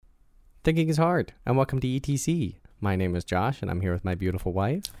Thinking is hard, and welcome to ETC. My name is Josh, and I'm here with my beautiful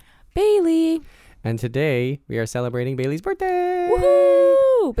wife, Bailey. And today we are celebrating Bailey's birthday.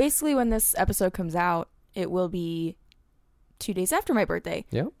 Woohoo! Basically, when this episode comes out, it will be 2 days after my birthday.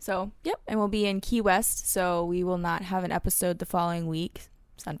 Yep. So, and we'll be in Key West, so we will not have an episode the following week,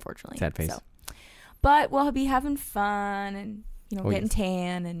 unfortunately. Sad face. So. But we'll be having fun and, getting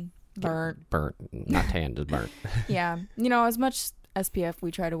tan and burnt. Burnt. Not tan, just burnt. Yeah. As much SPF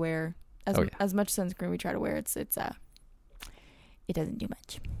we try to wear, as much sunscreen we try to wear, it doesn't do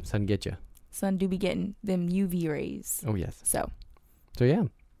much. Sun get you. Sun do be getting them UV rays. Oh, yes. So yeah,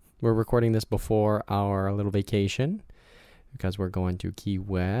 we're recording this before our little vacation because we're going to Key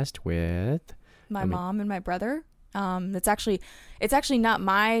West with my mom and my brother. It's actually not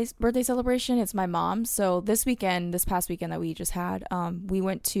my birthday celebration. It's my mom's. So this past weekend that we just had, we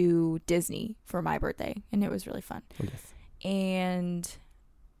went to Disney for my birthday, and it was really fun. Oh, yes. And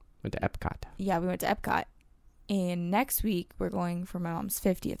went to Epcot. Yeah, we went to Epcot. And next week we're going for my mom's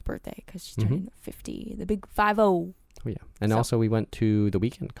 50th birthday because she's turning 50, the big 50. Oh yeah, and also we went to the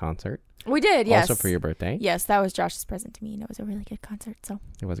Weeknd concert. We did, yes. Also for your birthday. Yes, that was Josh's present to me, and it was a really good concert. So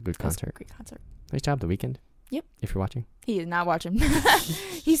it was a good concert. It was a great concert. Nice job, the Weeknd. Yep. If you're watching. He is not watching.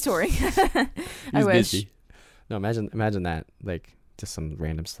 He's touring. He's I wish. Busy. No, imagine that. Like, just some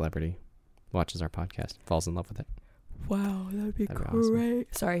random celebrity watches our podcast, falls in love with it. Wow, that'd be great. Awesome.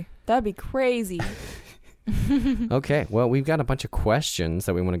 Sorry. That'd be crazy. Okay, well, we've got a bunch of questions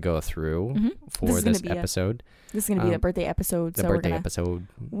that we want to go through for this episode. This is going to be a birthday episode. Episode.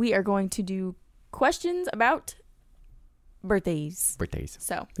 We are going to do questions about birthdays.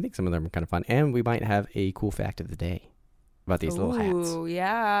 So I think some of them are kind of fun, and we might have a cool fact of the day about these little hats. Oh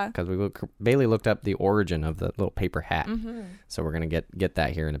yeah, because Bailey looked up the origin of the little paper hat, so we're gonna get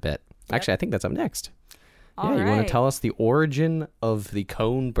that here in a bit. Yep. Actually, I think that's up next. You want to tell us the origin of the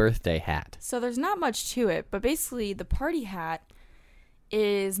cone birthday hat? So there's not much to it, but basically the party hat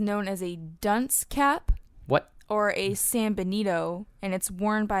is known as a dunce cap. What? Or a San Benito, and it's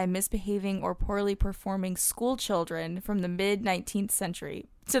worn by misbehaving or poorly performing school children from the mid-19th century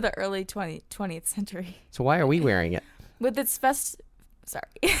to the early 20th century. So why are we wearing it? With its Sorry.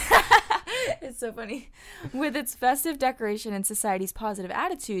 It's so funny. With its festive decoration and society's positive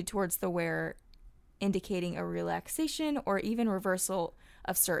attitude towards the wearer, indicating a relaxation or even reversal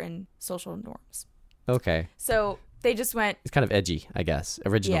of certain social norms. Okay. So they just went... It's kind of edgy, I guess,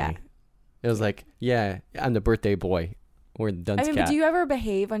 originally. Yeah. It was like, I'm the birthday boy. Or the dunce cat. But do you ever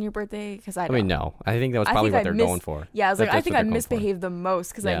behave on your birthday? Because I don't. I mean, no. I think that was probably what they're going for. Yeah, I was I think I misbehaved the most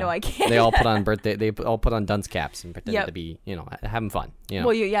because I know I can't. They all put on dunce caps and pretended to be, having fun.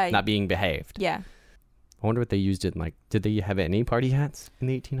 Well, not being behaved. Yeah. I wonder what they used it in, like, did they have any party hats in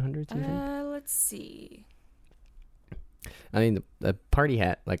the 1800s, you think? Let's see. I mean, the party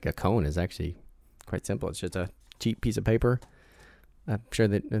hat, like a cone, is actually quite simple. It's just a cheap piece of paper. I'm sure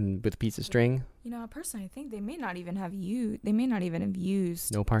that, and with a piece of string. Personally, I think they may not even have used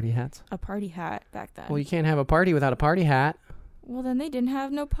no party hats. A party hat back then. Well, you can't have a party without a party hat. Well, then they didn't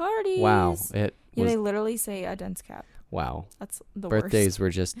have no parties. Wow, they literally say a dunce cap. Wow, that's the Birthdays worst. were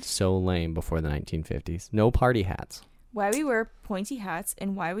just so lame before the 1950s. No party hats. Why we wear pointy hats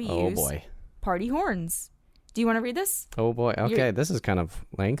and why we use party horns. Do you want to read this? Oh boy. Okay, this is kind of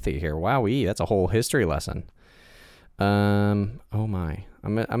lengthy here. Wowee, that's a whole history lesson. Oh my.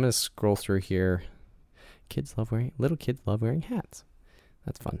 I'm gonna scroll through here. Little kids love wearing hats.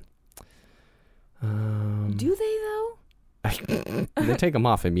 That's fun. Do they though? They take them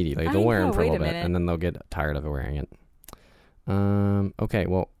off immediately. They'll wear them for a little bit, minute. and then they'll get tired of wearing it. Okay.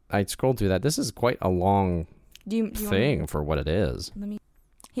 Well, I scrolled through that. This is quite a long thing for what it is.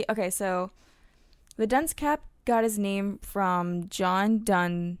 So the dunce cap got his name from John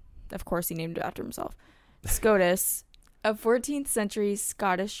Donne. Of course, he named it after himself. Scotus, a 14th century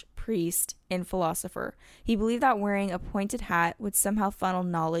Scottish priest and philosopher. He believed that wearing a pointed hat would somehow funnel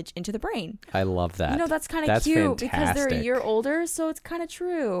knowledge into the brain. I love that. That's kind of cute because they're a year older, so it's kind of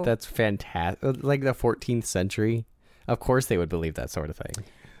true. That's fantastic. Like the 14th century. Of course they would believe that sort of thing.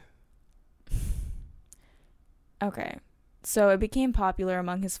 Okay. So it became popular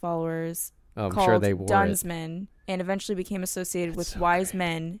among his followers. I'm sure they wore Dunsmen, and eventually became associated with wise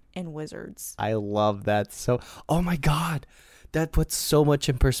men and wizards. I love that. Oh my God, that puts so much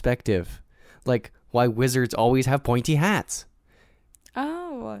in perspective. Like why wizards always have pointy hats.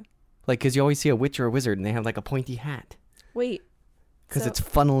 Oh. Like, because you always see a witch or a wizard and they have like a pointy hat. Wait. Because it's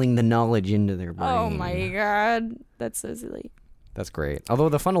funneling the knowledge into their brain. Oh my God, that's so silly. That's great. Although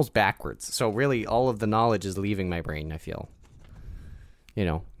the funnel's backwards, so really all of the knowledge is leaving my brain, I feel.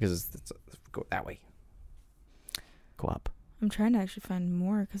 Because it's go that way. Go up. I'm trying to actually find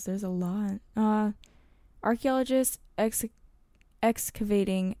more because there's a lot. Archaeologists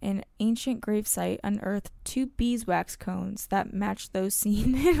excavating an ancient gravesite unearthed 2 beeswax cones that match those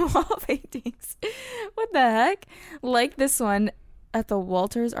seen in wall paintings. What the heck? Like this one at the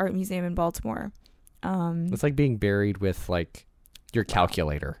Walters Art Museum in Baltimore. It's like being buried with like your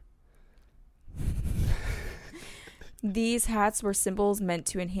calculator. These hats were symbols meant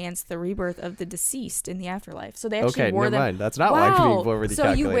to enhance the rebirth of the deceased in the afterlife. So they actually wore never them. mind. That's not like being born with the So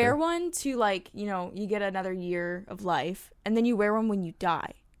calculator. you wear one to like, you get another year of life, and then you wear one when you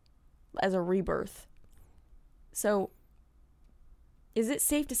die as a rebirth. So is it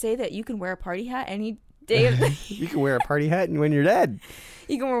safe to say that you can wear a party hat any day of the You can wear a party hat and when you're dead.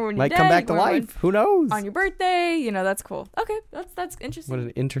 You can wear one when Might you're come dead, back you to can wear one life. Who knows? on your birthday, that's cool. Okay, that's interesting. What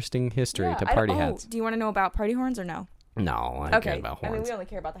an interesting history Yeah, to party oh, hats. do you want to know about party horns or no? No, I don't care Okay. about I mean, horns. we only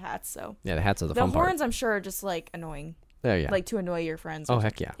care about the hats, so. Yeah, the hats are the The fun horns, part. I'm sure, are just like annoying. Yeah. Like to annoy your friends. Oh, or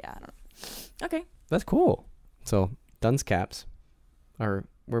heck something. yeah. Yeah, I don't know. Okay. That's cool. So, dunce caps are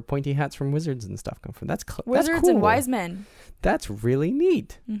where pointy hats from wizards and stuff come from. That's Wizards that's cool. and wise men. That's really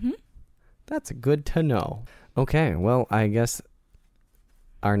neat. Mm-hmm. That's good to know. Okay, well, I guess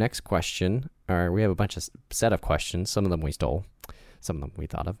our next question, or we have a bunch of set of questions. Some of them we stole, some of them we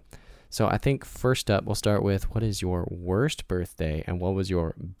thought of. So I think first up, we'll start with what is your worst birthday and what was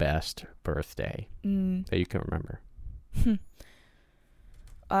your best birthday that you can remember?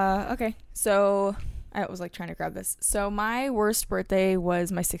 Okay. So I was like trying to grab this. So my worst birthday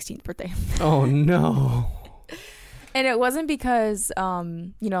was my 16th birthday. Oh, no. And it wasn't because,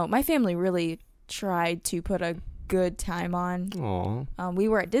 my family really tried to put a good time on. Aw. We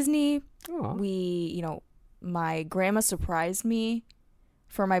were at Disney. Aw. My grandma surprised me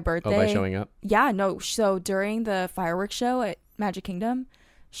for my birthday. Oh, by showing up? Yeah, no. So during the fireworks show at Magic Kingdom,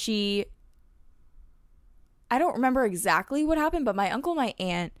 I don't remember exactly what happened, but my uncle, my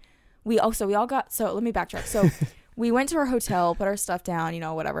aunt, let me backtrack. So we went to our hotel, put our stuff down,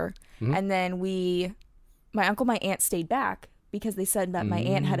 whatever. Mhm. And then my uncle, my aunt stayed back because they said that my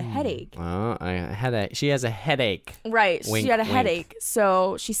aunt had a headache. She has a headache. Right. Wink, she had a wink. headache.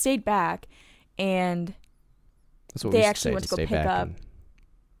 So she stayed back and That's what they we should actually say, went to go stay pick back up. and-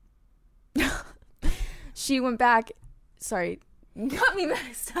 She went back. Sorry, got me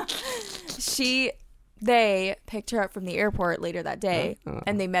messed up. They picked her up from the airport later that day,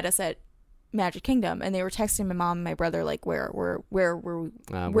 and they met us at Magic Kingdom, and they were texting my mom and my brother like where we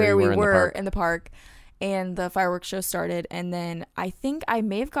were in the park, and the fireworks show started, and then I think I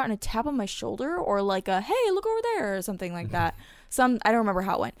may have gotten a tap on my shoulder or like a hey look over there or something like that. I don't remember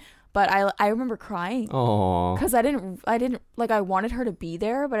how it went. But I remember crying because I didn't like I wanted her to be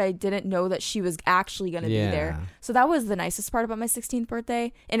there, but I didn't know that she was actually going to be there. So that was the nicest part about my 16th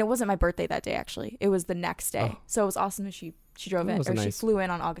birthday, and it wasn't my birthday that day actually. It was the next day. So it was awesome that she drove in or she flew in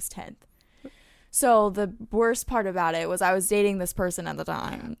on August 10th. So the worst part about it was I was dating this person at the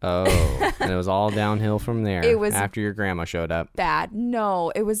time. Oh, and it was all downhill from there. It was after your grandma showed up. Bad.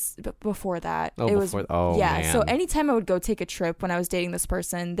 No, it was before that. Oh, yeah. Man. So anytime I would go take a trip when I was dating this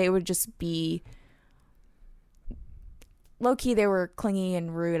person, they would just be low key. They were clingy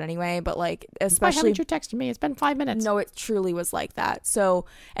and rude anyway, but like especially. Why haven't you texted me? It's been 5 minutes. No, it truly was like that. So,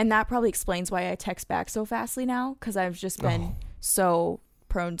 and that probably explains why I text back so fastly now because I've just been so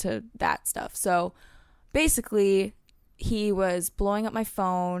prone to that stuff. So basically he was blowing up my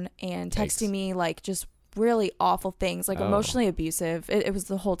phone and texting me like just really awful things, like emotionally abusive. It was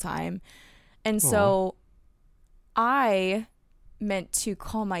the whole time. And so I meant to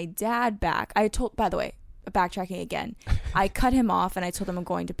call my dad back. By the way, backtracking again, I cut him off and I told him I'm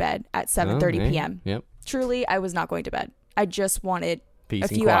going to bed at 7:30 p.m. Yep. Truly, I was not going to bed. I just wanted Peace a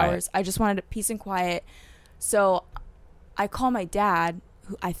few hours. I just wanted peace and quiet. So I call my dad.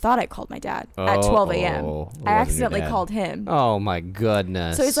 I thought I called my dad at 12 a.m. I accidentally called him. Oh my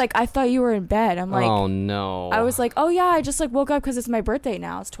goodness. So he's like, I thought you were in bed. I'm like, oh no. I was like, oh yeah, I just like woke up because it's my birthday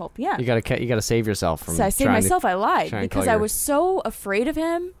now. It's 12 p.m. You gotta save yourself from. So I saved myself. I lied because I was so afraid of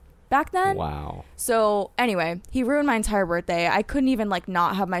him back then. Wow. So anyway, he ruined my entire birthday. I couldn't even like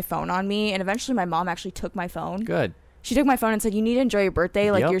not have my phone on me, and eventually my mom actually took my phone. Good. She took my phone and said, you need to enjoy your birthday.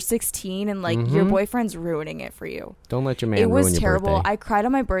 Like, you're 16 and, like, your boyfriend's ruining it for you. Don't let your man ruin your birthday. It was terrible. I cried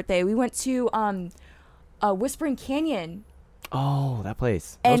on my birthday. We went to Whispering Canyon. Oh, that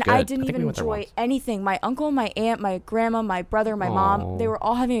place. And I didn't even enjoy anything. My uncle, my aunt, my grandma, my brother, my mom, they were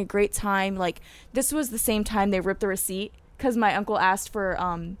all having a great time. Like, this was the same time they ripped the receipt because my uncle asked for,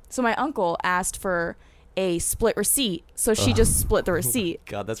 a split receipt. So she just split the receipt.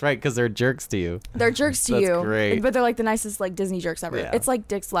 God, that's right, because they're jerks to you. They're jerks to That's you. great. But they're like the nicest like Disney jerks ever. Yeah. It's like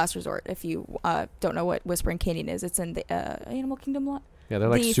Dick's Last Resort. If you don't know what Whispering Canyon is, it's in the Animal Kingdom lot. Yeah, they're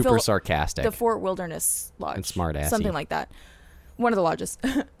like The super Phil- sarcastic. The Fort Wilderness Lodge. And smart-assy. Something like that. One of the lodges.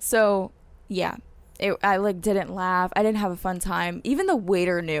 So, yeah. I like didn't laugh. I didn't have a fun time. Even the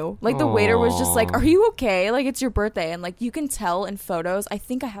waiter knew. Like the waiter was just like, Aw. "Are you okay? Like it's your birthday." And like you can tell in photos. I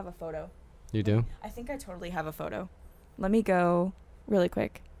think I have a photo. You do? I think I totally have a photo. Let me go really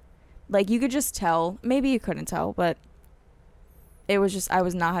quick. Like you could just tell. Maybe you couldn't tell, but it was just I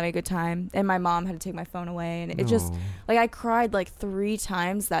was not having a good time, and my mom had to take my phone away, and it just Aw. like I cried like 3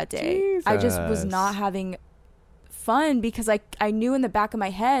 times that day. I just was Jesus. not having fun because I knew in the back of my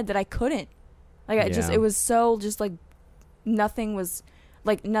head that I couldn't. Like I just Yeah. it was so just like nothing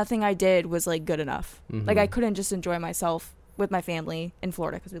I did was like good enough. Like I Mhm. couldn't just enjoy myself with my family in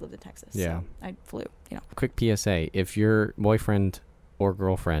Florida because we lived in Texas. Yeah. So I flew, you know. Quick PSA: if your boyfriend or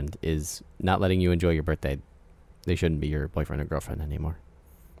girlfriend is not letting you enjoy your birthday, they shouldn't be your boyfriend or girlfriend anymore.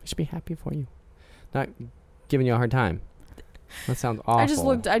 They should be happy for you, not giving you a hard time. That sounds awful. I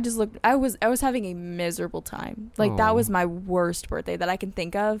just looked I was having a miserable time. Like that Aw. was my worst birthday that I can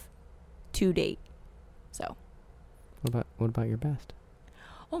think of to date. So, What about your best?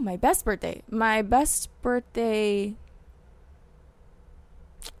 oh, my best birthday. My best birthday.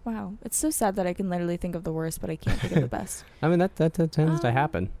 Wow, it's so sad that I can literally think of the worst, but I can't think of the best. I mean, that tends to Um,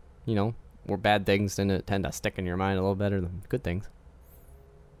 happen. You know, where bad things tend to stick in your mind a little better than good things.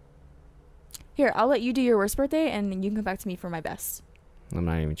 Here, I'll let you do your worst birthday, and you can come back to me for my best. I'm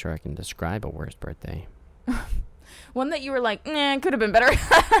not even sure I can describe a worst birthday. One that you were like, nah, could have been better.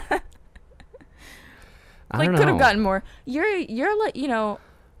 I Like don't could know. have gotten more. You're like, you know,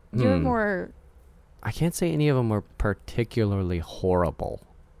 you're Hmm. more. I can't say any of them were particularly horrible.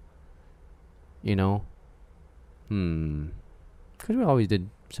 You know? Because we always did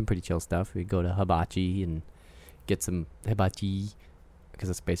some pretty chill stuff. We'd go to Hibachi and get some hibachi. Because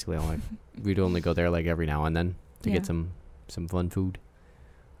that's basically all we'd only go there like every now and then to Yeah. get some fun food.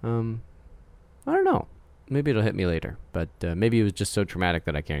 I don't know. Maybe it'll hit me later. But maybe it was just so traumatic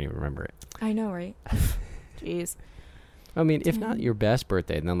that I can't even remember it. I know, right? Jeez. I mean, if not your best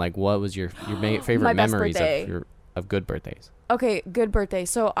birthday, then like what was your favorite My best memories birthday. of good birthdays? Okay, good birthday.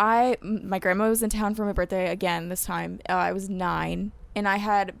 So my grandma was in town for my birthday again this time. I was 9, and I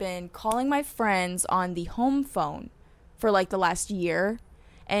had been calling my friends on the home phone for like the last year.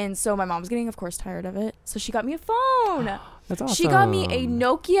 And so my mom was getting, of course, tired of it. So she got me a phone. That's awesome. She got me a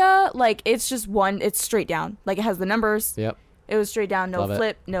Nokia. Like, it's just it's straight down. Like, it has the numbers. Yep. It was straight down. No Love it.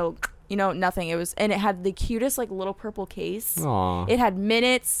 flip. No, nothing. And it had the cutest, like, little purple case. Aw. It had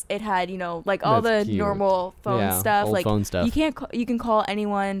minutes. It had, like all That's the cute. normal phone Yeah, stuff. old Like phone stuff. you can call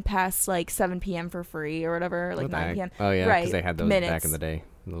anyone past like 7 p.m. for free or whatever, like What the 9 heck? p.m. Oh yeah, because Right, they had those back minutes. in the day.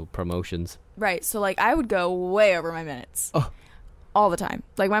 Little promotions. Right. So like I would go way over my minutes. Oh. All the time.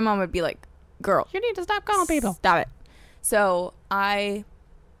 Like my mom would be like, "Girl, You need to stop calling people. stop it." So that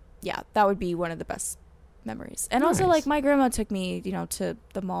would be one of the best memories. And also Nice. like my grandma took me, to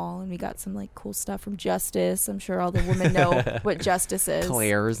the mall, and we got some like cool stuff from Justice. I'm sure all the women know what Justice is.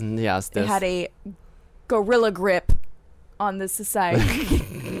 Claire's and Justice. It had a gorilla grip on the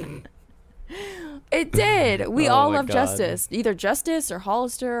society. It did. We Oh all my love God. Justice. Either Justice or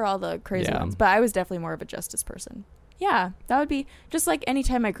Hollister, all the crazy Yeah. ones. But I was definitely more of a Justice person. Yeah, that would be just like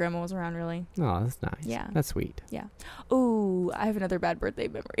anytime my grandma was around, really. Oh, that's nice. Yeah. That's sweet. Ooh, I have another bad birthday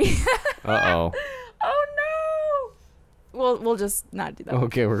memory. Uh-oh. Oh no. We'll just not do that. one.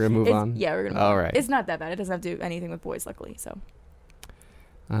 Okay, we're going to move on. Yeah, we're gonna move All on. right. It's not that bad. It doesn't have to do anything with boys, luckily. So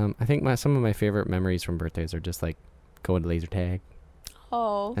I think some of my favorite memories from birthdays are just like going to laser tag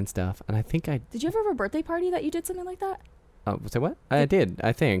and stuff. And I think did you ever have a birthday party that you did something like that? say what? I did,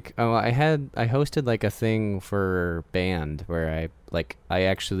 I think. Oh, I hosted like a thing for band where I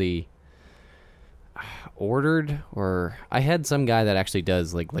actually ordered, or I had some guy that actually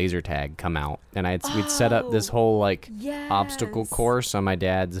does like laser tag come out, and we'd set up this whole like obstacle course on my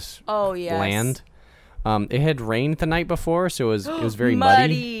dad's Oh yeah. land. It had rained the night before, so it was very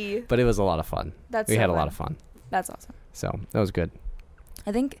muddy, but it was a lot of fun. We had a lot of fun. That's awesome. So that was good.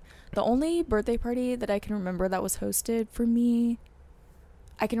 I think the only birthday party that I can remember that was hosted for me,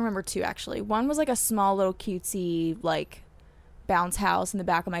 I can remember 2 actually. One was like a small little cutesy like bounce house in the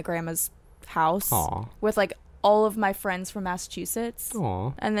back of my grandma's house Aw. with like all of my friends from Massachusetts.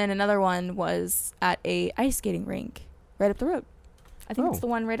 Aw. And then another one was at a ice skating rink right up the road. I think it's Oh. the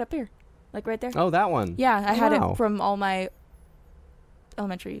one right up here. Like right there. Oh, that one. Yeah, I had Wow. it from all my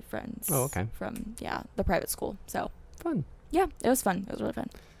elementary friends. Oh, okay. From the private school. So Fun. yeah, it was fun. It was really fun.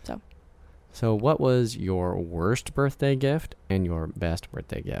 So what was your worst birthday gift and your best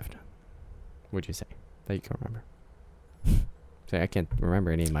birthday gift? Would you say that you can remember? Say I can't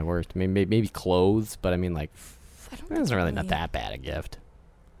remember any of my worst. I mean, maybe clothes, but I mean, like, I don't it wasn't really not really- that bad a gift.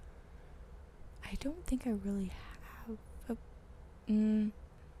 I don't think I really have a.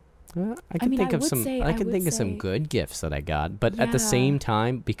 I can mean, think I of would some. say- I I can would think of some say- good gifts that I got, but at the Yeah. same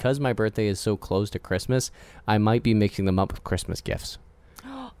time, because my birthday is so close to Christmas, I might be mixing them up with Christmas gifts.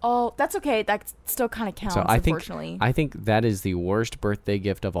 Oh, that's okay. That still kind of counts. So I think unfortunately. I think that is the worst birthday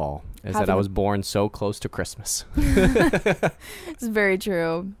gift of all. Is that Having I a- was born so close to Christmas. It's very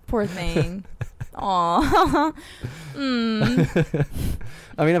true. Poor thing. Aw.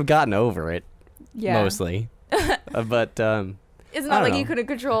 I mean, I've gotten over it Yeah. mostly, but It's I not don't like know. you couldn't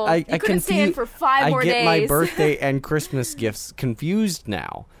control. I You couldn't stay in confu- for 5 more I get days. my birthday and Christmas gifts confused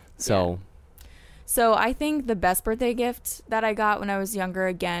now. So So I think the best birthday gift that I got when I was younger,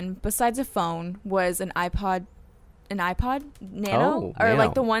 again, besides a phone, was an iPod Nano, Oh, or Nano.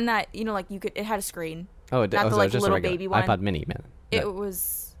 like the one that like you could. It had a screen. oh, Not the, so it like, was just little a regular baby one. iPod Mini, man. It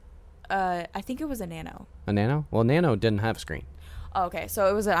was, I think it was a Nano. A Nano? Well, Nano didn't have a screen. Oh, okay, so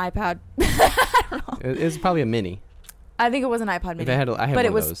it was an iPod. It was probably a Mini. I think it was an iPod If Mini, I had but one it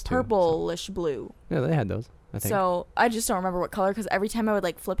of was those too, purplish blue. so. Yeah, they had those. I think. So I just don't remember what color because every time I would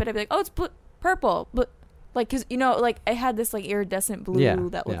like flip it, I'd be like, oh, it's purple, but like because like it had this like iridescent blue Yeah,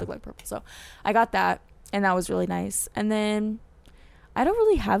 that would yeah. look like purple. So I got that, and that was really nice. And then I don't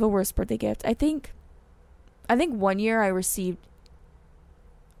really have a worst birthday gift. I think one year I received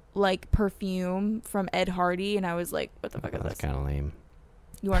like perfume from Ed Hardy, and I was like, what the fuck is That's this? kind of lame.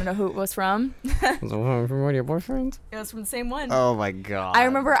 You want to know who it was from? Was it one from one of your boyfriends? It was from the same one. Oh my god. I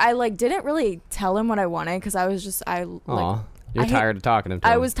remember I like didn't really tell him what I wanted because I was just Aw, like you're I hate- tired of talking to him.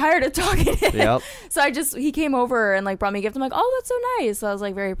 I was tired of talking to him. Yep. So he came over and like brought me a gift. I'm like, oh, that's so nice. So I was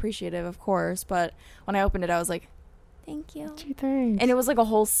like very appreciative, of course. But when I opened it, I was like, thank you. Gee, thanks. And it was like a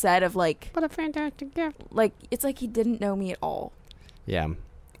whole set of like What a fantastic gift. it's like he didn't know me at all. Yeah.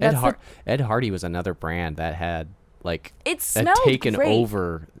 That's Ed Hardy was another brand that had like It had smelled taken great.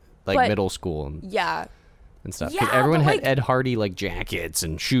 over like but- middle school and Yeah. stuff. Yeah, Because everyone but, had like- Ed Hardy like jackets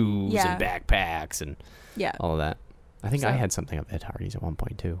and shoes Yeah. and backpacks and Yeah. all of that. I think I So- had something of Ed Hardy's at one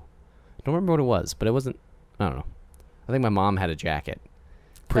point too. I don't remember what it was, but it wasn't. I don't know. I think my mom had a jacket.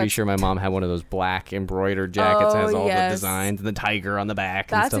 Pretty That's sure my mom had one of those black embroidered jackets that has Oh, all yes. the designs and the tiger on the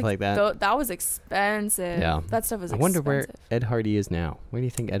back and That's stuff like that. That was expensive. Yeah. That stuff was I expensive. wonder where Ed Hardy is now. Where do you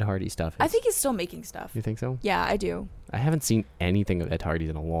think Ed Hardy stuff is? I think he's still making stuff. You think so? Yeah, I do. I haven't seen anything of Ed Hardy's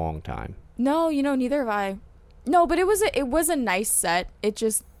in a long time. No, neither have I. No, but it was a nice set. It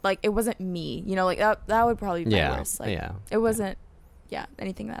just like it wasn't me. Like that would probably be my worst. Like, yeah. It wasn't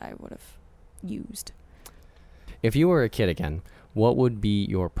anything that I would have used. If you were a kid again, what would be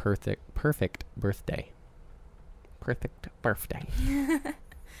your perfect birthday? Perfect birthday.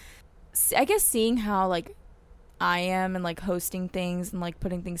 I guess seeing how like I am and like hosting things and like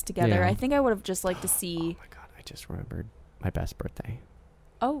putting things together, Yeah. I think I would have just liked to Oh see. my god, I just remembered my best birthday.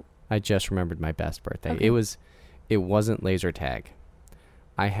 Oh, I just remembered my best birthday. Okay. It wasn't laser tag.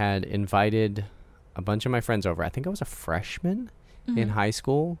 I had invited a bunch of my friends over. I think I was a freshman in mhm. high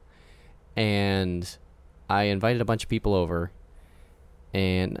school, and I invited a bunch of people over,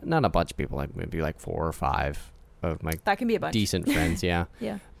 and not a bunch of people, like maybe like 4 or 5 of my That can be a bunch. decent friends, yeah.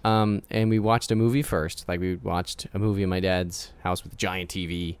 Yeah. And we watched a movie first. Like we watched a movie in my dad's house with a giant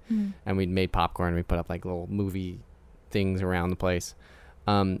TV, Mhm. and we'd made popcorn. We put up like little movie things around the place,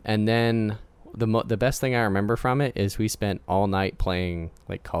 and then the best thing I remember from it is we spent all night playing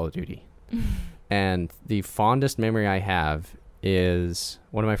like Call of Duty. And the fondest memory I have is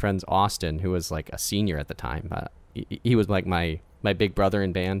one of my friends, Austin, who was like a senior at the time. He was like my big brother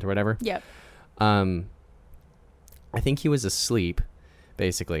in band or whatever. Yep. I think he was asleep,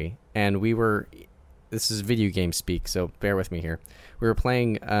 basically, and this is video game speak, so bear with me here. We were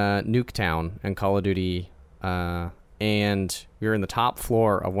playing Nuketown and Call of Duty, and we were in the top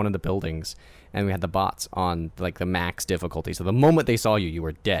floor of one of the buildings, and we had the bots on like the max difficulty. So the moment they saw you, you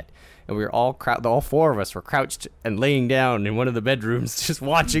were dead. And we were all 4 of us were crouched and laying down in one of the bedrooms, just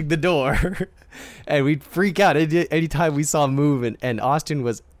watching the door. And we'd freak out anytime we saw him move. And Austin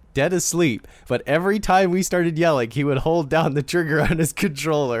was dead asleep, but every time we started yelling, he would hold down the trigger on his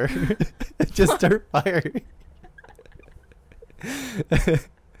controller and just start firing.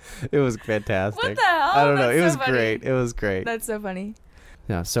 It was fantastic. What the hell? I don't know. That's It so was funny. great. It was great. That's so funny.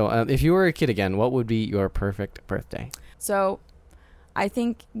 Yeah. So if you were a kid again, what would be your perfect birthday? So, I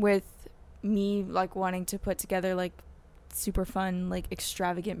think with me like wanting to put together like super fun like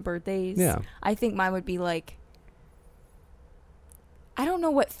extravagant birthdays, Yeah. I think mine would be like I don't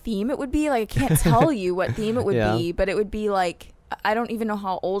know what theme it would be. Like, I can't tell you what theme it would be, but it would be like, I don't even know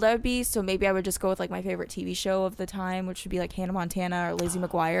how old I would be. So maybe I would just go with like my favorite TV show of the time, which would be like Hannah Montana or Lizzie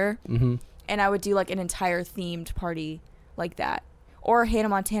McGuire. Mm-hmm. And I would do like an entire themed party like that. Or Hannah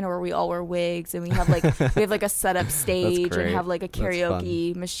Montana, where we all wear wigs and we have like a setup stage and have like a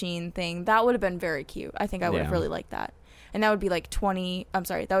karaoke machine thing. That would have been very cute. I think I would have really liked that. And that would be like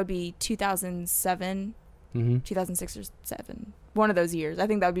that would be 2007, 2006 or 7. One of those years. I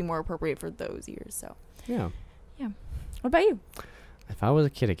think that would be more appropriate for those years. So yeah. What about you? If I was a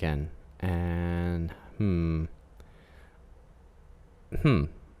kid again, and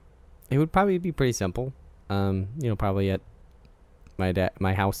it would probably be pretty simple. Probably at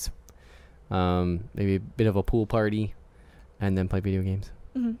my house, maybe a bit of a pool party, and then play video games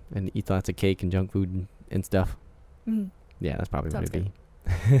and eat lots of cake and junk food and stuff. Yeah, that's probably what it'd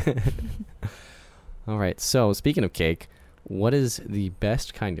be. All right, so speaking of cake, what is the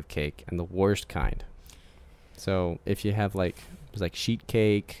best kind of cake and the worst kind? So if you have like sheet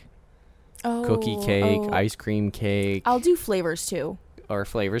cake, cookie cake, ice cream cake, I'll do flavors too. Or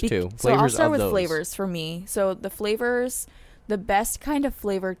flavors too. So I'll start with flavors for me. So the flavors, the best kind of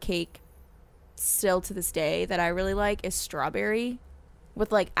flavored cake still to this day that I really like is strawberry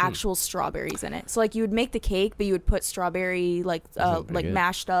with like actual strawberries in it. So like you would make the cake, but you would put strawberry like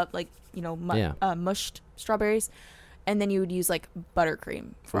mashed up, like, mushed strawberries. And then you would use like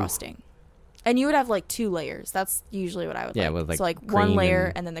buttercream frosting. And you would have like 2 layers. That's usually what I would like. With like, so like one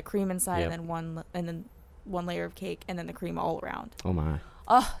layer and then the cream inside and then one layer of cake and then the cream all around. Oh my.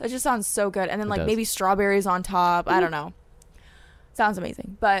 Oh, it just sounds so good. And then like maybe strawberries on top. I don't know. Sounds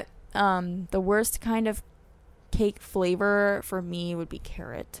amazing. But the worst kind of cake flavor for me would be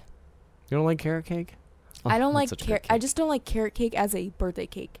carrot. You don't like carrot cake? I don't like carrot. I just don't like carrot cake as a birthday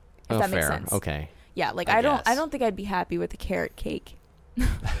cake. If that makes sense. Okay. Yeah, like I don't think I'd be happy with a carrot cake.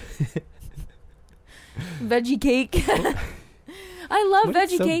 Veggie cake. I love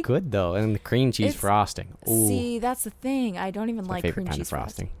veggie cake. So good though, and the cream cheese frosting. Ooh. See, that's the thing. I don't even like cream cheese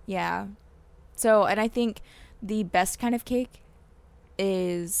frosting. Yeah. So, and I think the best kind of cake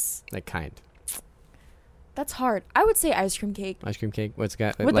is That's hard. I would say ice cream cake. Ice cream cake. What's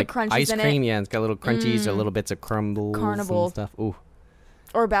got with like the crunchies ice in cream? It. Yeah, it's got little crunchies or little bits of crumbles Carnival and stuff. Ooh.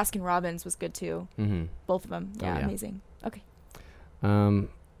 Or Baskin Robbins was good too. Mm-hmm. Both of them. Yeah, amazing. Okay.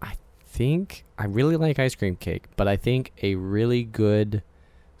 I think I really like ice cream cake, but I think a really good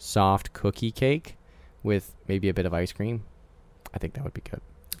soft cookie cake with maybe a bit of ice cream, I think that would be good.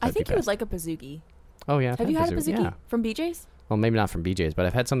 I think you would like a Pizookie. Oh yeah. Have you had a Pizookie from BJ's? Well, maybe not from BJ's, but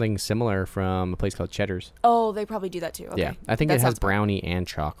I've had something similar from a place called Cheddar's. Oh, they probably do that too. Okay. Yeah, I think it has brownie and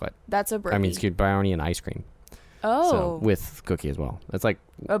chocolate. That's a brookie. I mean, excuse brownie and ice cream. Oh. So, with cookie as well. It's like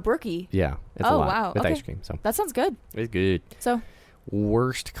a brookie. Yeah. It's a lot wow. with ice cream. So that sounds good. It's good. So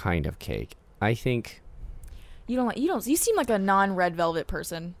worst kind of cake. I think you seem like a non-red velvet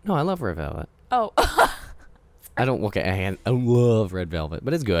person. No, I love red velvet. Oh. I love red velvet,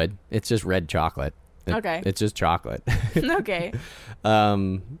 but it's good. It's just red chocolate. Okay. It's just chocolate. Okay.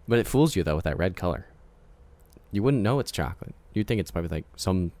 But it fools you though with that red color. You wouldn't know it's chocolate. You'd think it's probably like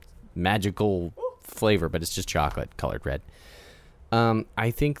some magical flavor, but it's just chocolate colored red.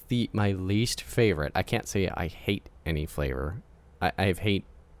 I think my least favorite, I can't say I hate any flavor. I hate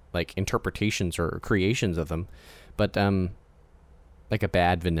like interpretations or creations of them, but like a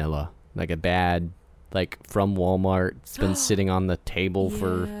bad vanilla, like a bad from Walmart. It's been sitting on the table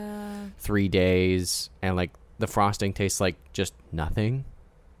for 3 days, and like the frosting tastes like just nothing.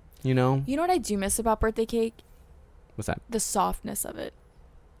 You know what I do miss about birthday cake? What's that? The softness of it.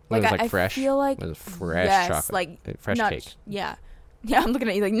 Like fresh. I feel like fresh chocolate. Like fresh cake. Yeah. I'm looking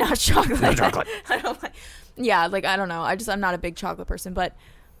at you like not chocolate. Not chocolate. I don't like. Yeah, like I don't know. I'm not a big chocolate person, but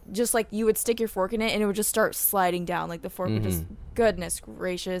just like you would stick your fork in it and it would just start sliding down. Like the fork would just, goodness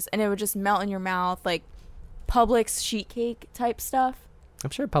gracious, and it would just melt in your mouth, like Publix sheet cake type stuff. I'm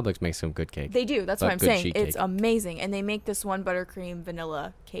sure Publix makes some good cake. They do. That's what I'm saying. It's amazing, and they make this one buttercream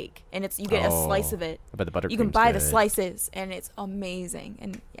vanilla cake, and you get a slice of it. But the buttercream. You can buy the slices, and it's amazing.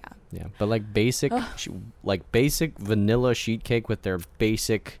 And yeah, but like basic vanilla sheet cake with their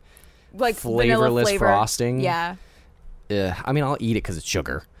basic like flavorless frosting. Yeah. I mean, I'll eat it because it's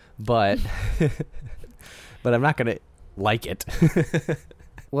sugar, but but I'm not gonna like it.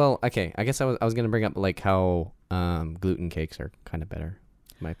 Well, okay. I guess I was gonna bring up like how gluten cakes are kind of better,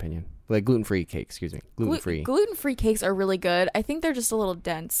 in my opinion. Like gluten-free cake, excuse me. Gluten-free. Gluten-free cakes are really good. I think they're just a little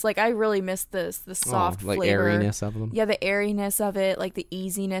dense. Like I really miss the soft like flavor. airiness of them. Yeah, the airiness of it, like the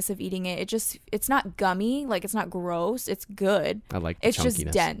easiness of eating it. It's not gummy, like it's not gross. It's good. I like the It's chunkiness.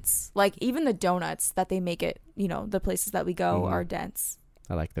 just dense. Like even the donuts that they make it, the places that we go are dense.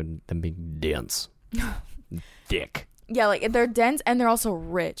 I like them being dense. Dick. Yeah, like they're dense and they're also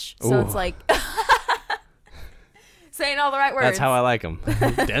rich. So Ooh. it's like saying all the right words. That's how I like them.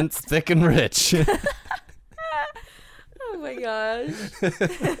 Dense, thick, and rich. Oh my gosh.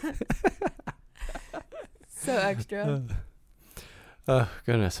 So extra. Oh,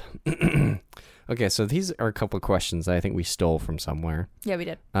 goodness. Okay, so these are a couple of questions that I think we stole from somewhere. Yeah, we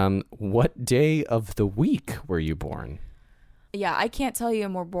did. What day of the week were you born? Yeah, I can't tell you a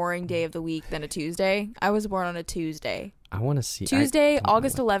more boring day of the week than a Tuesday. I was born on a Tuesday. I want to see. Tuesday,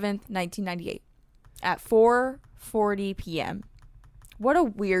 August 11th, 1998 at 4:40 p.m. What a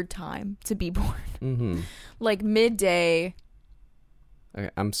weird time to be born. Mm-hmm. Like midday. Okay,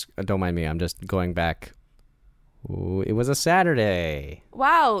 don't mind me. I'm just going back. Ooh, it was a Saturday.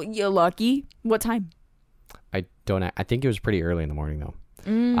 Wow, you're lucky. What time? I think it was pretty early in the morning, though.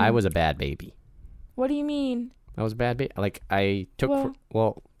 I was a bad baby. What do you mean? I was a bad baby. Like, I took...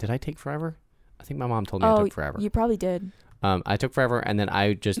 did I take forever? I think my mom told me I took forever. You probably did. I took forever, and then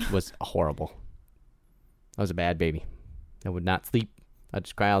I just was horrible. I was a bad baby. I would not sleep. I'd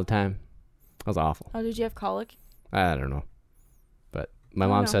just cry all the time. I was awful. Oh, did you have colic? I don't know. But my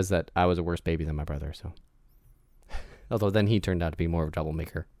mom says that I was a worse baby than my brother, so... Although then he turned out to be more of a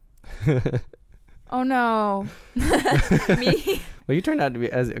troublemaker. Oh, no. Me? Well, you turned out to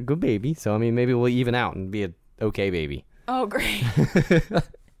be as a good baby, so, I mean, maybe we'll even out and be an okay baby. Oh, great.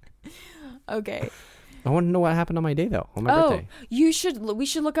 Okay. I want to know what happened on my day, though, on my birthday. We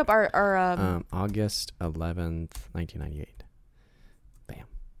should look up our August 11th, 1998. Bam.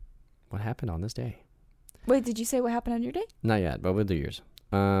 What happened on this day? Wait, did you say what happened on your day? Not yet, but we'll do yours.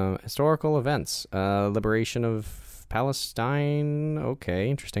 Historical events. Liberation of Palestine. Okay,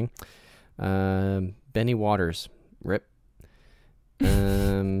 interesting. Benny Waters. Rip.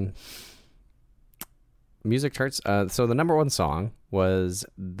 Music charts. So the number one song was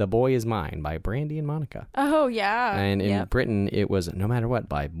 "The Boy Is Mine" by Brandy and Monica. Oh, yeah. And in Britain, it was "No Matter What"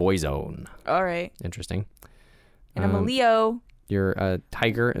 by Boyzone. All right. Interesting. And I'm a Leo. You're a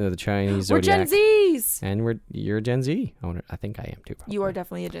tiger, the Chinese We're zodiac. Gen Zs. And you're a Gen Z. I think I am too. Probably. You are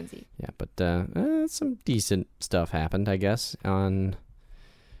definitely a Gen Z. Yeah, but some decent stuff happened, I guess, on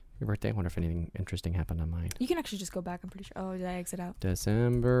your birthday. I wonder if anything interesting happened on mine. You can actually just go back, I'm pretty sure. Oh, did I exit out?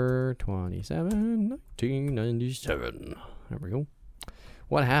 December 27, 1997. There we go.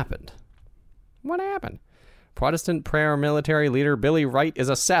 What happened? Protestant paramilitary leader Billy Wright is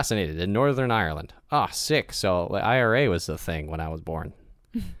assassinated in Northern Ireland. Ah, sick. So the IRA was the thing when I was born.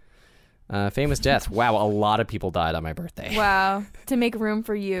 Famous death. Wow, a lot of people died on my birthday. Wow. To make room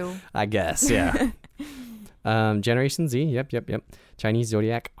for you. I guess, yeah. Generation Z. Yep. Chinese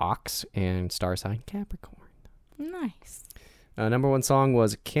zodiac Ox and star sign Capricorn. Nice. Number one song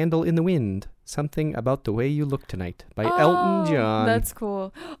was "Candle in the Wind." Something About the Way You Look Tonight by Elton John. That's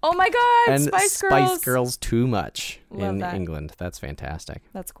cool. Oh my God, and Spice Girls. Spice Girls Too Much Love in that. England. That's fantastic.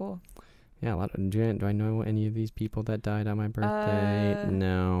 That's cool. Yeah, do I know any of these people that died on my birthday?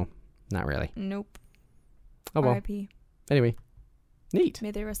 No, not really. Nope. Oh well. R.I.P. Anyway, neat.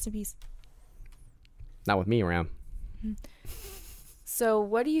 May they rest in peace. Not with me around. So,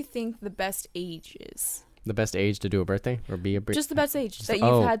 what do you think the best age is? The best age to do a birthday or be a birthday? Just the best age that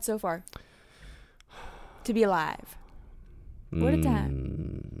you've had so far. To be alive. What a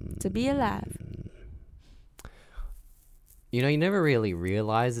time. To be alive. You know, you never really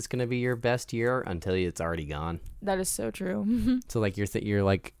realize it's going to be your best year until it's already gone. That is so true. So, like, you're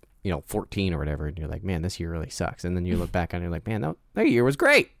like, 14 or whatever, and you're like, man, this year really sucks. And then you look back on it, you're like, man, that year was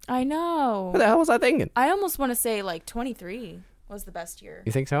great. I know. What the hell was I thinking? I almost want to say, 23 was the best year.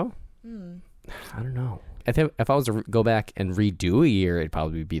 You think so? I don't know. I think if I was to go back and redo a year, it'd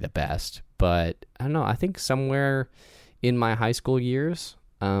probably be the best. But I don't know. I think somewhere in my high school years,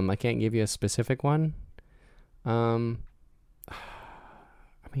 I can't give you a specific one. I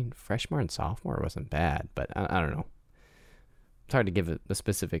mean, freshman and sophomore wasn't bad, but I don't know. It's hard to give it a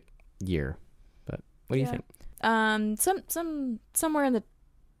specific year. But what do you think? Somewhere in the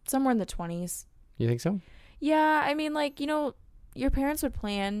 20s. You think so? Yeah, I mean, your parents would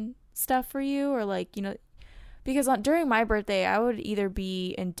plan stuff for you, or because during my birthday I would either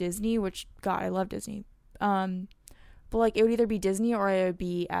be in Disney, which God, I love Disney, but it would either be Disney or I would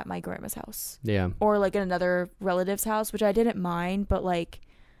be at my grandma's house, or in another relative's house, which I didn't mind, but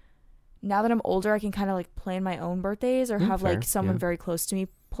now that I'm older I can kind of plan my own birthdays or have fair, someone very close to me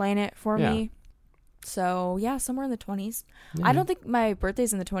plan it for Yeah. me. So yeah, somewhere in the 20s. Yeah. I don't think my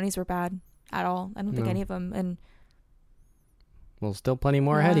birthdays in the 20s were bad at all. I don't think No. any of them. And Well, still plenty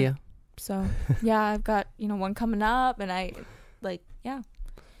more ahead of Yeah. you. so yeah, I've got, one coming up, and yeah.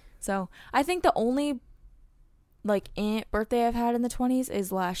 So I think the only birthday I've had in the 20s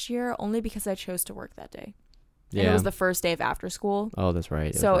is last year, only because I chose to work that day. Yeah. And it was the first day of after school. Oh, that's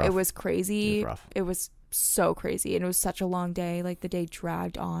right. So it rough. was crazy. It was rough. It was so crazy, and it was such a long day. Like, the day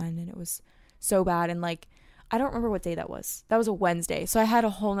dragged on, and it was so bad. And I don't remember what day that was. That was a Wednesday. So I had a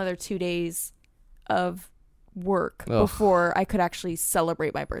whole nother 2 days of work Ugh. before I could actually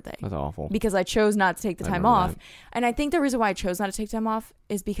celebrate my birthday, That's awful. because I chose not to take the I time remember off. that. And I think the reason why I chose not to take time off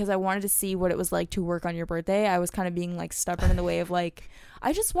is because I wanted to see what it was like to work on your birthday. I was kind of being stubborn in the way of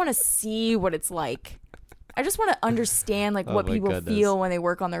I just want to see what it's like. I just want to understand Oh what my people goodness. feel when they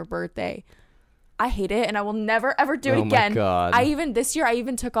work on their birthday. I hate it, and I will never ever do it Oh my again. God. This year I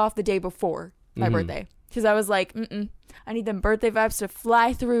even took off the day before my Mhm. birthday, because I was like, I need them birthday vibes to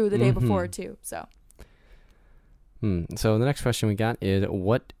fly through the day before Mhm. too. So So the next question we got is,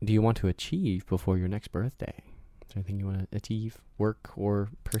 what do you want to achieve before your next birthday? Is there anything you want to achieve, work or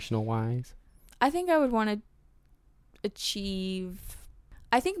personal wise? I think I would want to achieve,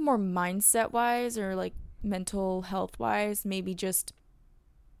 I think more mindset wise, or mental health wise, maybe just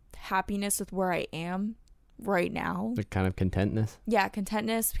happiness with where I am right now. Like kind of contentness? Yeah,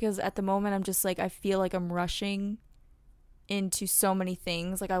 contentness, because at the moment I'm just I feel like I'm rushing into so many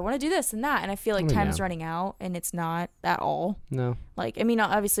things. I want to do this and that, and I feel like time is running out, and it's not at all. No.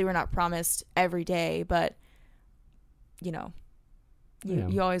 Obviously we're not promised every day, but you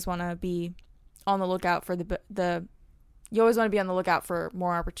always want to be on the lookout for you always want to be on the lookout for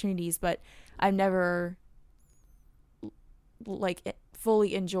more opportunities, but I'm never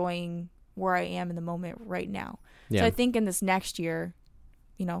fully enjoying where I am in the moment right now. Yeah. So I think in this next year,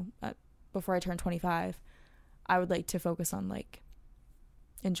 before I turn 25, I would like to focus on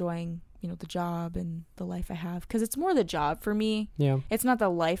enjoying, the job and the life I have, because it's more the job for me. Yeah. It's not the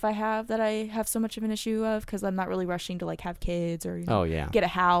life I have that I have so much of an issue of, because I'm not really rushing to have kids or Oh, yeah. get a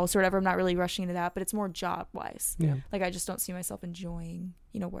house or whatever. I'm not really rushing into that, but it's more job wise. Yeah. I just don't see myself enjoying,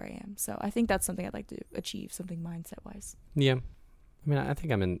 where I am. So I think that's something I'd like to achieve, something mindset wise. Yeah. I mean, I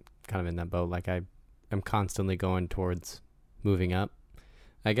think I'm kind of in that boat. I'm constantly going towards moving up.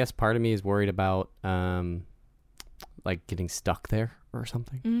 I guess part of me is worried about getting stuck there or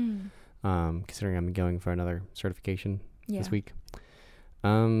something. Considering I'm going for another certification this week. But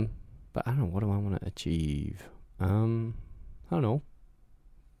I don't know, what do I want to achieve? I don't know.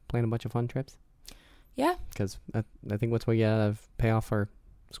 Plan a bunch of fun trips. Yeah. Because I think once we pay off our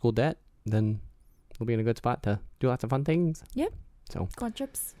school debt, then we'll be in a good spot to do lots of fun things. Yep. So go on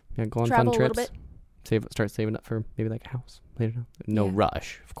trips. Yeah, go on Travel fun trips. a little bit. Start saving up for maybe a house later on. No Yeah.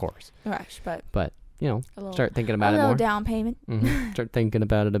 rush, of course. No rush, but A little, start thinking about a it little more. down payment. Start thinking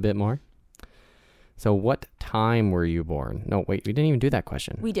about it a bit more. So what time were you born? No, wait, we didn't even do that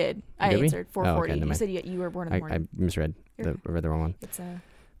question. We did. I Did we? answered 4:40. never You mind. said you were born in the I morning. misread. I read the wrong one. It's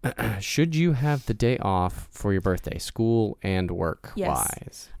Should you have the day off for your birthday, school and work Yes.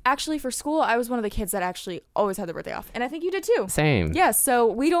 wise? Actually, for school, I was one of the kids that actually always had the birthday off, and I think you did too. Same. Yes, so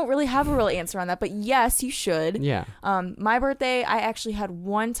we don't really have a real answer on that, but yes, you should. Yeah. My birthday, I actually had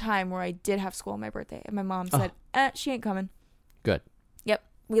one time where I did have school on my birthday, and my mom said, she ain't coming. Good. Yep.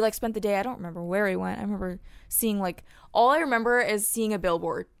 We spent the day. I don't remember where we went. I remember seeing all I remember is seeing a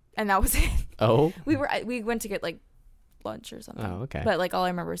billboard, and that was it. Oh. We went to get lunch or something. Oh, okay. But all I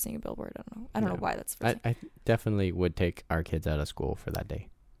remember is seeing a billboard. I don't know why that's first. I definitely would take our kids out of school for that day.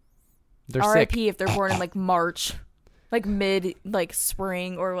 They're RIP sick. if they're born in March, mid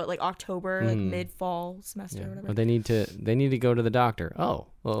spring, or October, mid fall semester or whatever. Well, they need to go to the doctor. Oh,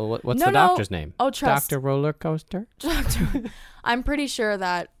 well, what's No, the no. doctor's name? Oh, trust. Dr. Roller Coaster? I'm pretty sure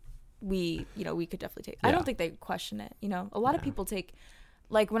that we could definitely take. I Yeah. don't think they question it. A lot of people take,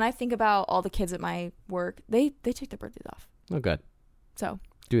 when I think about all the kids at my work, they take their birthdays off. Oh, good. So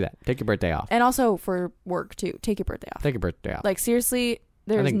Do that. Take your birthday off. and also for work too, take your birthday off. Take your birthday off. Seriously,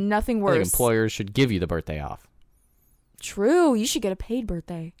 there's think- nothing I worse. think employers should give you the birthday off. True, you should get a paid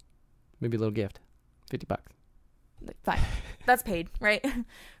birthday. Maybe a little gift. $50. Fine, that's paid, right?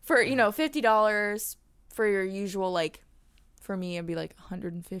 For $50 for your usual for me it'd be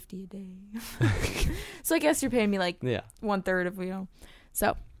 $150 a day. So I guess you're paying me Yeah. 1/3 of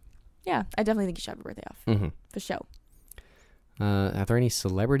So yeah, I definitely think you should have a birthday off Mm-hmm. for show. Are there any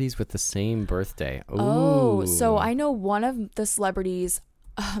celebrities with the same birthday? Oh, Ooh. so I know one of the celebrities.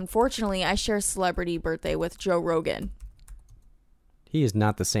 Unfortunately, I share a celebrity birthday with Joe Rogan. He is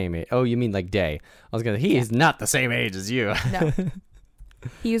not the same age. Oh, you mean day? I was gonna. He is not the same age as you. No.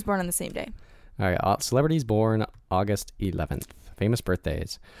 He was born on the same day. All right. Celebrities born August 11th. Famous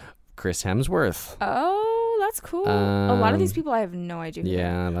birthdays. Chris Hemsworth. Oh, that's cool. A lot of these Um, people I have no idea. Who they are.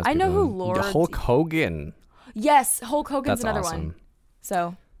 Yeah. That's I a good know who one. Laura. Hulk Hogan. Yes, Hulk Hogan's That's another awesome. one.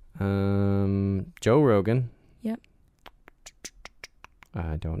 So Joe Rogan. Yep.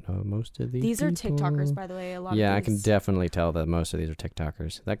 I don't know most of these are people. TikTokers, by the way. A lot. Yeah, of I can these. definitely tell that most of these are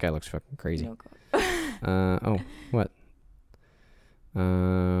TikTokers. That guy looks fucking crazy. No go- What?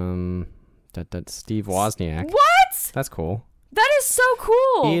 That's Steve Wozniak. What? That's cool. That is so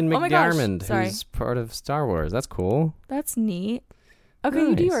cool. Ian Oh my gosh. McDiarmid, Sorry. who's part of Star Wars. That's cool. That's neat. Okay,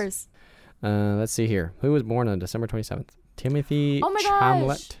 you do Nice. yours. Let's see here. Who was born on December 27th? Timothy Oh my Chalamet.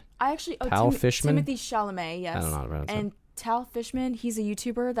 gosh. I actually. Oh, Tal Fishman? Timothy Chalamet. Yes. I don't know how to pronounce And Tal Fishman, he's a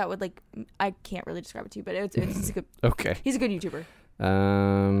YouTuber that would like. I can't really describe it to you, but he's a good. it. Okay. He's a good YouTuber.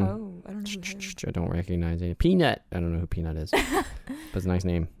 Um, Oh, I don't know. Who that is. I don't recognize any. Peanut. I don't know who Peanut is, but it's a nice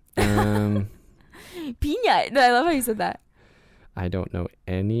name. Peanut. I love how you said that. I don't know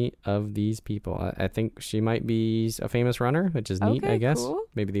any of these people. I think she might be a famous runner, which is neat, Okay, I guess. cool.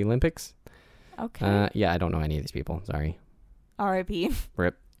 Maybe the Olympics. Okay. Yeah, I don't know any of these people. Sorry. R.I.P.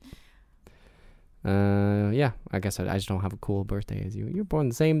 Rip. Yeah, I guess I just don't have a cool birthday as you. You're born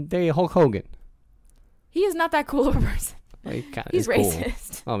the same day Hulk Hogan. He is not that cool of a person. Well, he kinda He's is cool.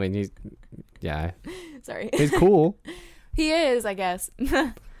 racist. I mean, yeah, Sorry. he's cool. He is, I guess.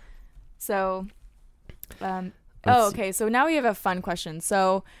 So, Let's okay. So now we have a fun question.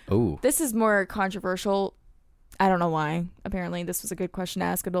 So Oh, this is more controversial. I don't know why. Apparently, this was a good question to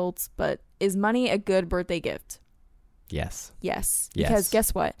ask adults. But is money a good birthday gift? yes. Yes. Yes. Because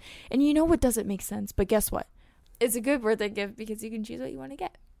guess what? And you know what doesn't make sense, but guess what? It's a good birthday gift because you can choose what you want to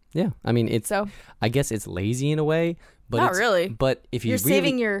get. Yeah, I mean, it's. So I guess it's lazy in a way, but not it's, really. But if you You're really,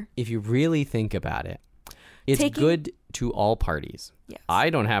 saving your if you really think about it, it's Taking- good to all parties. yes. I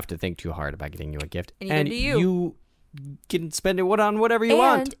don't have to think too hard about getting you a gift, And neither do you. you can spend it on whatever you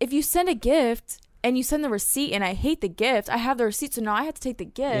want. And if you send a gift and you send the receipt, and I hate the gift, I have the receipt, so now I have to take the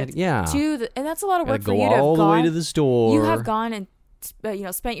gift Yeah, to the, and that's a lot of gotta work for go you to have all the way gone. to the store. You have gone and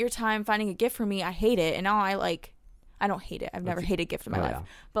spent your time finding a gift for me. I hate it, and now I don't hate it. I've never hated a gift in my Oh, life, yeah.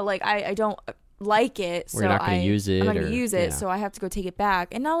 but like I don't like it. Or So you're not gonna use it, I'm not gonna or- use it, yeah. so I have to go take it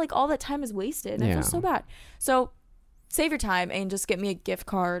back, and now like all that time is wasted, and I Yeah. feel so bad. So save your time and just get me a gift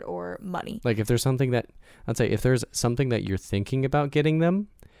card or money. Like if there's something that I'd say if there's something that you're thinking about getting them,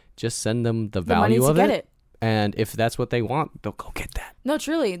 just send them the The money value to of get it, it. and if that's what they want, they'll go get that. No,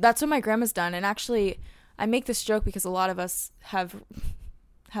 truly, that's what my grandma's done. And actually, I make this joke because a lot of us have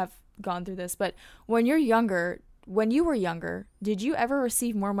gone through this. But when you were younger, did you ever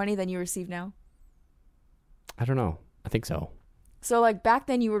receive more money than you receive now? I don't know. I think so. So like back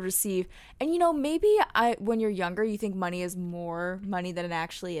then you would receive, and maybe when you're younger, you think money is more money than it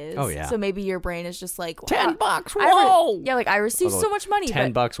actually is. Oh, yeah. So maybe your brain is just like, wow, $10. I Whoa! yeah, like I received Although so much money.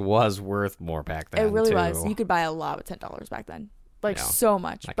 $10 was worth more back then. It really too. was. You could buy a lot with $10 back then, like Yeah. so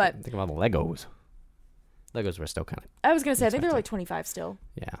much. Like, But think about the Legos. Legos were still kind of I was gonna say, I think they're expensive. like 25 still.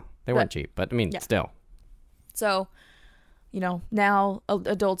 yeah. They weren't cheap, but I mean, Yeah. still. So, now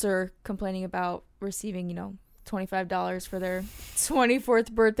adults are complaining about receiving, $25 for their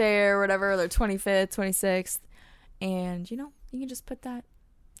 24th birthday or whatever, their 25th, 26th. And, you can just put that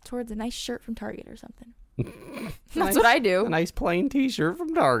towards a nice shirt from Target or something. That's what I do. A nice plain T-shirt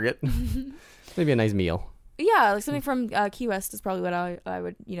from Target. Maybe a nice meal. Yeah, like something from Key West is probably what I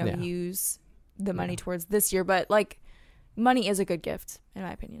would, Yeah. use the money Yeah. towards this year. But, like, money is a good gift, in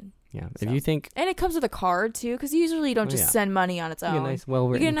my opinion. Yeah. So. If you think And it comes with a card, too, because you usually don't Oh, just yeah. send money on its you own. get a nice, You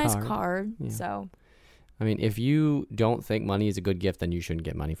well-written get a nice card. Yeah. So, I mean, if you don't think money is a good gift, then you shouldn't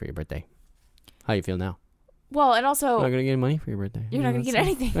get money for your birthday. How you feel now? well, and You're also, not gonna get money for your birthday. you're not going to get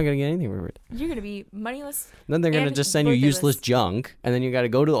anything. Not gonna get anything for your birthday. You're going to be moneyless. Then they're gonna And just send you birthdayless. useless junk, and then you got to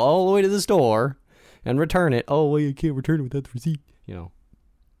go all the way to the store and return it. Oh, well, you can't return it without the receipt.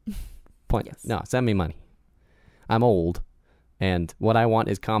 Pointless. Yes. No, send me money. I'm old, and what I want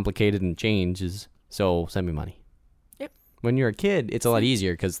is complicated and changes. So send me money. Yep. When you're a kid, it's a lot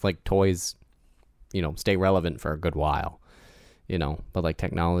easier because like toys, stay relevant for a good while. But like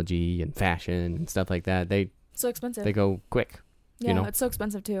technology and fashion and stuff like that, they So expensive. go quick. Yeah, it's so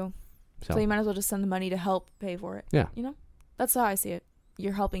expensive, too. So So you might as well just send the money to help pay for it. Yeah. That's how I see it.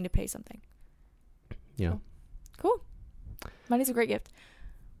 You're helping to pay something. yeah. Cool. Money's a great gift.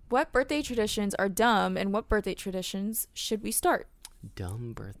 What birthday traditions are dumb, and what birthday traditions should we start?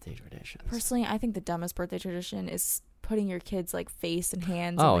 Dumb birthday traditions. Personally, I think the dumbest birthday tradition is putting your kids' like face and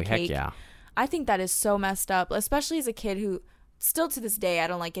hands Oh, on the heck cake. yeah. I think that is so messed up, especially as a kid who still to this day, I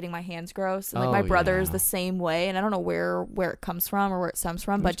don't like getting my hands gross. And like my Oh, brother's yeah. the same way, and I don't know where it comes from or where it stems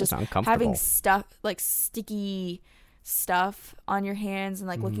from, but It's just uncomfortable. having stuff like sticky stuff on your hands and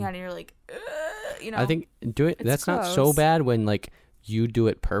like looking at it, and you're like, you know. I think it's that's not so gross. bad when like you do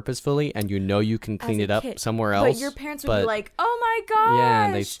it purposefully and you know you can clean As it a up kid. somewhere else. But your parents would be but- like, "Oh my gosh, yeah,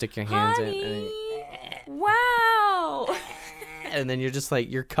 and they stick your hands honey, in, wow." and then you're just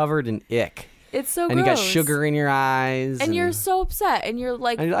like you're covered in ick, It's so and gross. you got sugar in your eyes, and you're so upset, and you're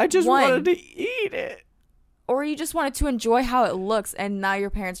like, I just one, wanted to eat it. or you just wanted to enjoy how it looks, and now your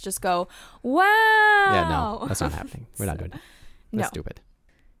parents just go, "Wow." Yeah, no, that's not happening. We're not doing it. That's No. stupid.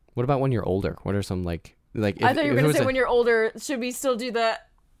 What about when you're older? What are some like if, I thought you were if it gonna was say a- when you're older, should we still do the?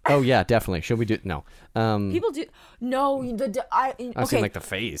 Oh yeah, definitely. Should we do no? People do no. I've Okay. seen like the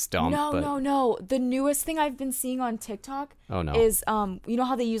face dump. No, but, no. The newest thing I've been seeing on TikTok Oh no. is you know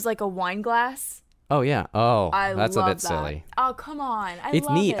how they use like a wine glass? Oh yeah. Oh, I that's love a bit that. silly. Oh, come on. It's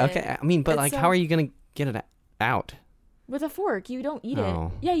love neat. it. Okay, I mean, but It's like, so- how are you gonna get it out? With a fork. You don't eat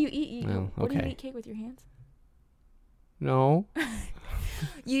Oh. it. Yeah, you eat. Well, What do you okay. eat cake with your hands? No.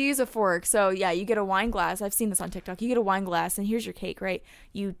 You use a fork. So yeah, you get a wine glass. I've seen this on TikTok. You get a wine glass, and here's your cake, right?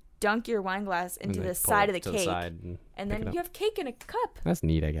 You dunk your wine glass into And the they pull side it of the to cake, side and and pick then it up. you have cake in a cup. That's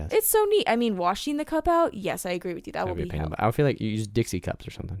neat, I guess. It's so neat. I mean, washing the cup out. Yes, I agree with you. That will That'd be a pain in hell. the butt. I feel like you use Dixie cups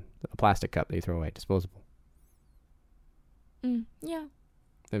or something. A plastic cup that you throw away, disposable. Yeah.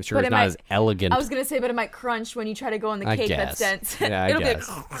 I'm sure But it's it not might- as elegant. I was gonna say, but it might crunch when you try to go on the I cake guess. that's dense. Yeah, I It'll guess.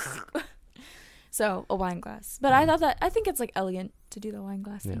 be like so a wine glass. But I think it's like elegant to do the wine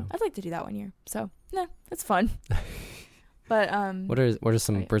glass thing. Yeah. I'd like to do that one year. So no, it's fun. But What are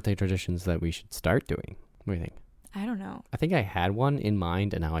some Right. birthday traditions that we should start doing? What do you think? I don't know. I think I had one in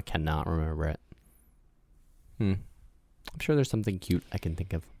mind, and now I cannot remember it. I'm sure there's something cute I can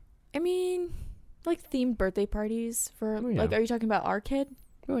think of. I mean, like themed birthday parties for Oh, yeah. like. Are you talking about our kid?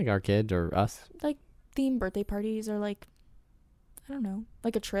 Like our kids or us. Themed birthday parties or like, I don't know,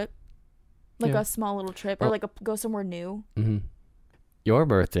 like a trip, like Yeah. a small little trip, or Well- like go somewhere new. Mm-hmm. Your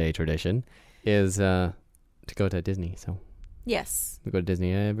birthday tradition is to go to Disney. So Yes. we go to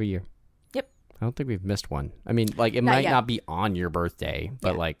Disney every year. Yep. I don't think we've missed one. I mean, like it Not might yet. not be on your birthday,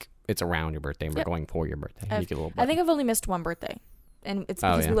 but Yeah. like it's around your birthday and we're Yep. going for your birthday. I've- You get a little I think I've only missed one birthday, and it's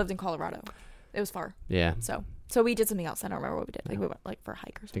Oh, because yeah. we lived in Colorado. It was far, yeah. so we did something else. I don't remember what we did. Like Yeah. we went like for a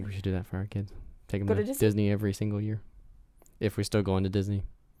hike or I think something. we should do that for our kids. Take them Go to to Disney? Disney every single year. If we're still going to Disney.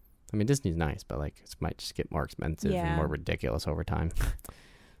 I mean, Disney's nice, but like it might just get more expensive Yeah. and more ridiculous over time.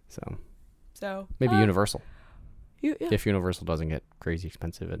 So So maybe Universal. yeah. If Universal doesn't get crazy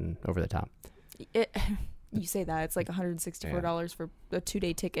expensive and over the top. It, you say that it's like $164 for a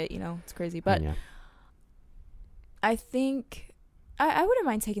 2-day ticket. You know, it's crazy. But yeah. I think I wouldn't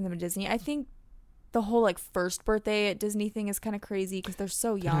mind taking them to Disney. I think the whole like first birthday at Disney thing is kind of crazy because they're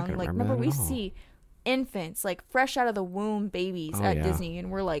so They're not young. gonna Like remember remember that we at all. see infants like fresh out of the womb babies Oh, at yeah. Disney, and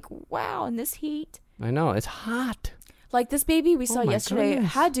we're like, wow, in this heat. I know it's hot. Like this baby we Oh saw my yesterday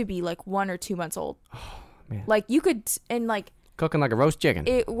goodness. had to be like 1 or 2 months old. Man. Like you could, and like Cooking like a roast chicken.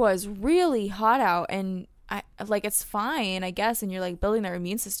 it was really hot out, and I like it's fine, I guess, and you're like building their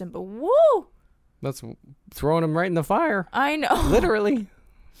immune system, but woo, That's throwing them right in the fire. I know. Literally.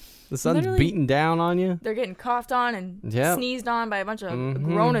 The sun's Literally. beating down on you. They're getting coughed on and Yep. sneezed on by a bunch of Mhm.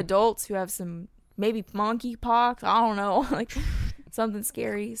 grown adults who have some maybe monkey pox. I don't know, like something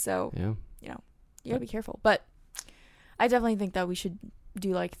scary. So Yeah. you gotta be careful. But I definitely think that we should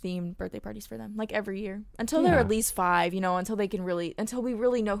do like themed birthday parties for them, like every year until they're Yeah. at least 5. You know, until we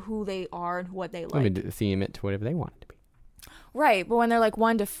really know who they are and what they Let like. me theme it to whatever they want it to be. Right, but when they're like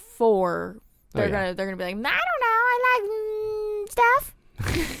 1 to 4, they're yeah. gonna be like, I don't know, I like stuff.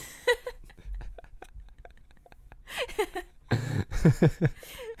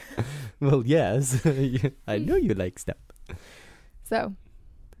 Well, yes. I know you like stuff. So,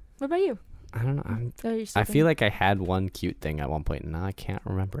 what about you? I don't know. Oh, you're I feel like I had one cute thing at one point, and now I can't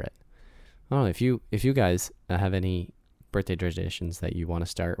remember it. I don't know if you guys have any birthday traditions that you want to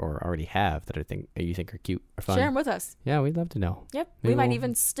start or already have that you think are cute or fun. share them with us. Yeah, we'd love to know. Yep, Maybe we might we'll-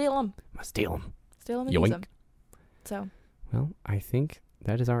 even steal them. Steal them. And use Yoink. them. So Well, I think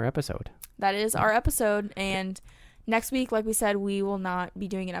that is our episode. that is our episode, and next week, like we said, we will not be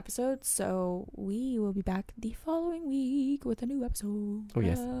doing an episode, so we will be back the following week with a new episode. Oh,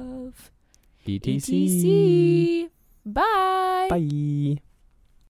 yes. Of BTC. ETC. Bye. Bye.